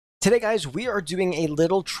Today, guys, we are doing a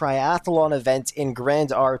little triathlon event in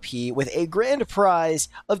Grand RP with a grand prize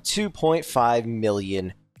of $2.5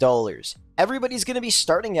 million. Everybody's going to be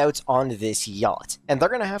starting out on this yacht, and they're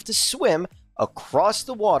going to have to swim across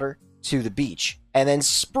the water to the beach, and then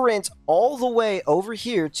sprint all the way over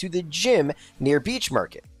here to the gym near Beach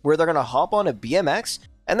Market, where they're going to hop on a BMX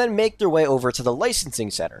and then make their way over to the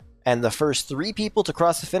licensing center. And the first 3 people to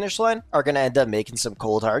cross the finish line are going to end up making some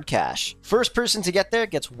cold hard cash. First person to get there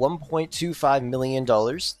gets $1.25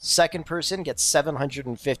 million, second person gets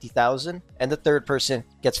 $750,000, and the third person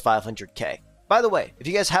gets $500K. By the way, if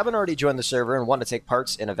you guys haven't already joined the server and want to take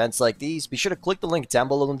parts in events like these, be sure to click the link down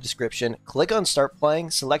below in the description, click on Start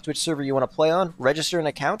Playing, select which server you want to play on, register an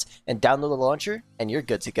account, and download the launcher, and you're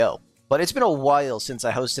good to go. But it's been a while since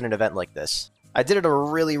I hosted an event like this. I did it a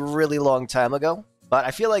really long time ago, but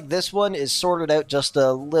I feel like this one is sorted out just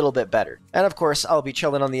a little bit better. And of course, I'll be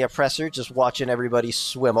chilling on the oppressor, just watching everybody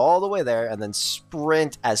swim all the way there and then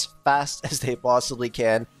sprint as fast as they possibly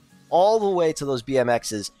can all the way to those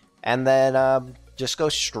BMXs, and then just go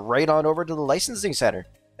straight on over to the licensing center.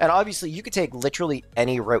 And obviously, you could take literally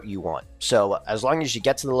any route you want. So as long as you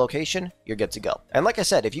get to the location, you're good to go. And like I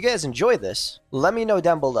said, if you guys enjoy this, let me know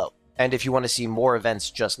down below. And if you want to see more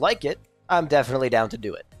events just like it, I'm definitely down to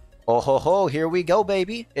do it. Oh ho ho, here we go,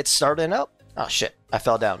 baby. It's starting up. Oh shit, I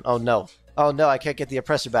fell down. Oh no. Oh no, I can't get the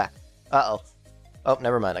oppressor back. Uh-oh. Oh,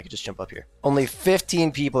 never mind, I could just jump up here. Only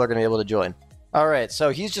 15 people are going to be able to join. Alright,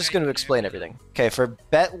 so he's just going to explain everything. Okay, for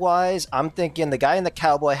bet-wise, I'm thinking the guy in the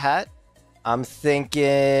cowboy hat. I'm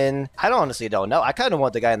thinking... I honestly don't know. I kind of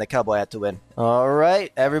want the guy in the cowboy hat to win.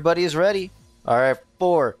 Alright, everybody's ready. Alright,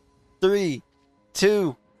 4, 3,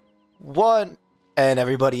 2, 1, and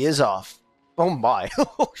everybody is off. Oh my.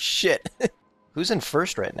 Oh shit. Who's in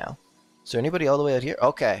first right now? Is there anybody all the way out here?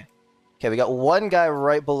 Okay. Okay, we got one guy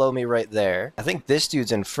right below me right there. I think this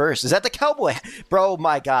dude's in first. Is that the cowboy? Bro,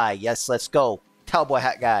 my guy. Yes, let's go. Cowboy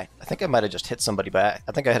hat guy. I think I might have just hit somebody back.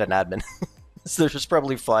 I think I hit an admin. They're just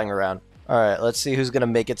probably flying around. Alright, let's see who's going to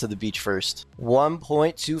make it to the beach first.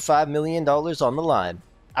 $1.25 million on the line.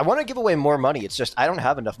 I want to give away more money. It's just I don't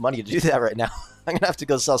have enough money to do that right now. I'm going to have to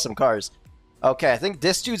go sell some cars. Okay, I think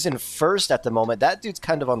this dude's in first at the moment. That dude's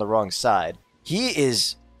kind of on the wrong side. He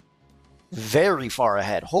is very far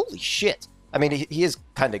ahead. Holy shit. I mean, he is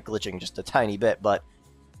kind of glitching just a tiny bit, but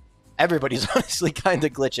everybody's honestly kind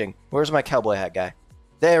of glitching. Where's my cowboy hat guy?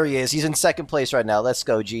 There he is. He's in second place right now. Let's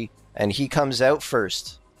go, G. And he comes out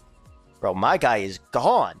first. Bro, my guy is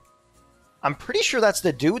gone. I'm pretty sure that's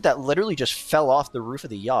the dude that literally just fell off the roof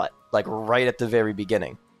of the yacht, like right at the very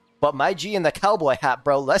beginning. But my G in the cowboy hat,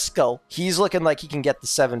 bro, let's go. He's looking like he can get the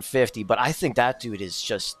 750, but I think that dude is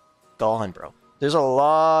just gone, bro. There's a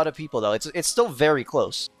lot of people, though. It's still very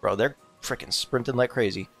close. Bro, they're freaking sprinting like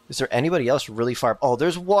crazy. Is there anybody else really far? Oh,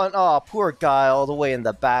 there's one. Oh, poor guy all the way in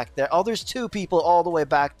the back there. Oh, there's 2 people all the way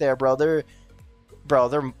back there, bro.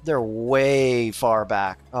 They're way far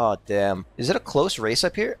back. Oh, damn. Is it a close race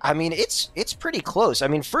up here? I mean, it's pretty close. I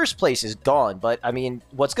mean, first place is gone, but I mean,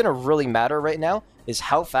 what's going to really matter right now is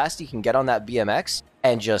how fast he can get on that BMX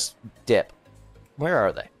and just dip. Where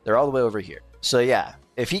are they? They're all the way over here. So yeah,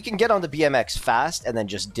 if he can get on the BMX fast and then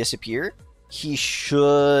just disappear, he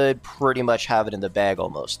should pretty much have it in the bag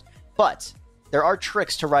almost. But there are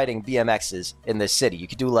tricks to riding BMXs in this city. You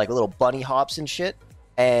could do like little bunny hops and shit,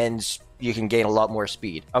 and you can gain a lot more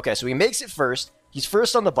speed. Okay, so he makes it first. He's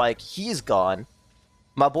first on the bike. He's gone.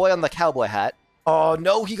 My boy on the cowboy hat. Oh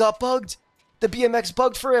no, he got bugged. The BMX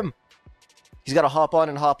bugged for him. He's got to hop on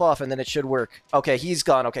and hop off, and then it should work. Okay, he's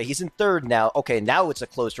gone. Okay, he's in third now. Okay, now it's a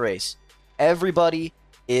close race. Everybody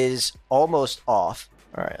is almost off.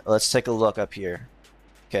 All right, let's take a look up here.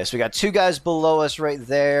 Okay, so we got 2 guys below us right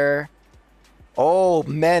there. Oh,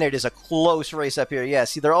 man, it is a close race up here. Yeah,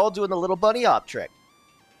 see, they're all doing the little bunny hop trick.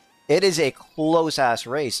 It is a close-ass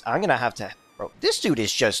race. I'm going to have to... Bro, this dude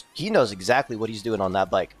is just... He knows exactly what he's doing on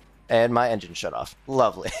that bike. And my engine shut off.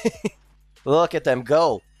 Lovely. Look at them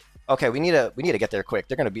go. Okay, we need to get there quick.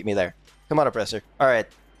 They're going to beat me there. Come on, oppressor. All right.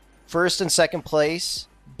 First and second place.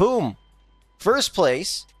 Boom. First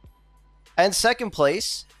place. And second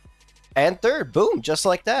place. And third. Boom. Just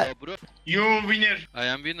like that. Bro, You winner. I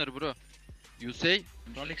am winner, bro. You say?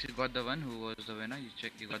 ItzFrolickz, you got the one who was the winner. You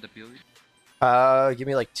check, you got the POV. Give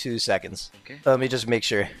me like 2 seconds. Okay. Let me just make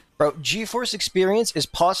sure. Bro, GeForce Experience is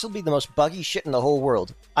possibly the most buggy shit in the whole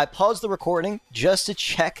world. I paused the recording just to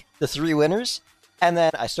check the 3 winners, and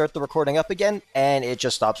then I start the recording up again, and it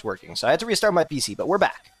just stops working. So I had to restart my PC, but we're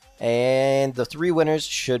back. And the 3 winners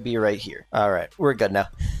should be right here. All right, we're good now.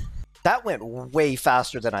 That went way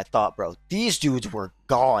faster than I thought, bro. These dudes were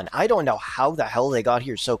gone. I don't know how the hell they got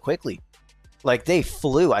here so quickly. Like, they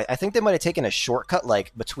flew. I think they might have taken a shortcut,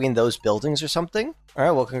 like, between those buildings or something. All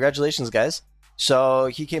right, well, congratulations, guys. So,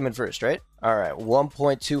 he came in first, right? All right,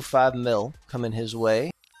 1.25 mil coming his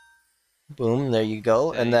way. Boom, there you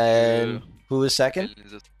go. And then, who was second?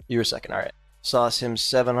 You were second, all right. Sauce him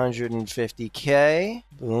 750K.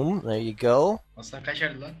 Boom, there you go.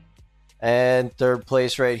 And third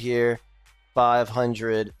place right here,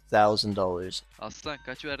 $500,000. Aslan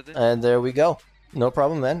kaç verdi? And there we go. No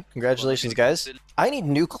problem, man. Congratulations, guys. I need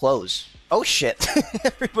new clothes. Oh, shit.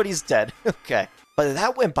 Everybody's dead. Okay. But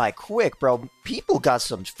that went by quick, bro. People got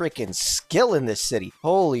some freaking skill in this city.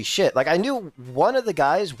 Holy shit. Like, I knew one of the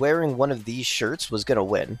guys wearing one of these shirts was gonna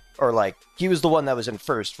win. Or, like, he was the one that was in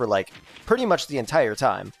first for, like, pretty much the entire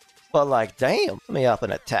time. But, like, damn. Let me hop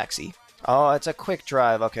in a taxi. Oh, it's a quick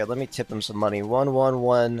drive. Okay, let me tip him some money.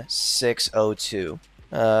 111602.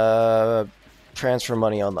 Transfer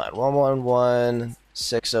money online.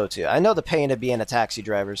 111602. I know the pain of being a taxi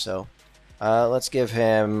driver, so let's give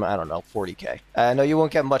him, I don't know, 40K. I know you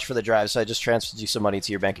won't get much for the drive, so I just transferred you some money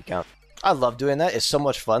to your bank account. I love doing that. It's so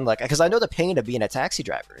much fun, like, because I know the pain of being a taxi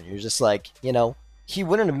driver, and you're just like, you know, he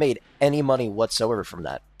wouldn't have made any money whatsoever from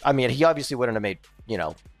that. I mean, he obviously wouldn't have made, you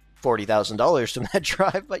know, $40,000 from that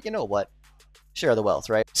drive, but you know what? Share the wealth,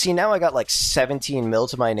 right? See, now I got like 17 mil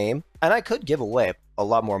to my name, and I could give away a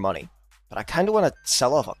lot more money, but I kind of want to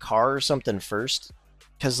sell off a car or something first,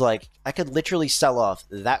 because like I could literally sell off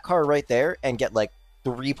that car right there and get like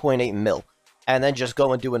 3.8 mil, and then just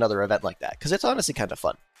go and do another event like that, because it's honestly kind of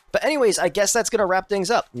fun. But anyways, I guess that's going to wrap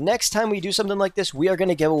things up. Next time we do something like this, we are going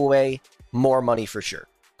to give away more money for sure.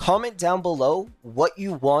 Comment down below what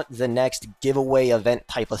you want the next giveaway event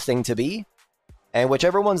type of thing to be, and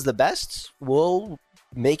whichever one's the best, we'll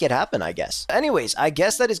make it happen, I guess. Anyways, I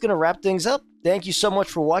guess that is going to wrap things up. Thank you so much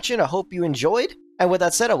for watching. I hope you enjoyed. And with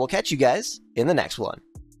that said, I will catch you guys in the next one.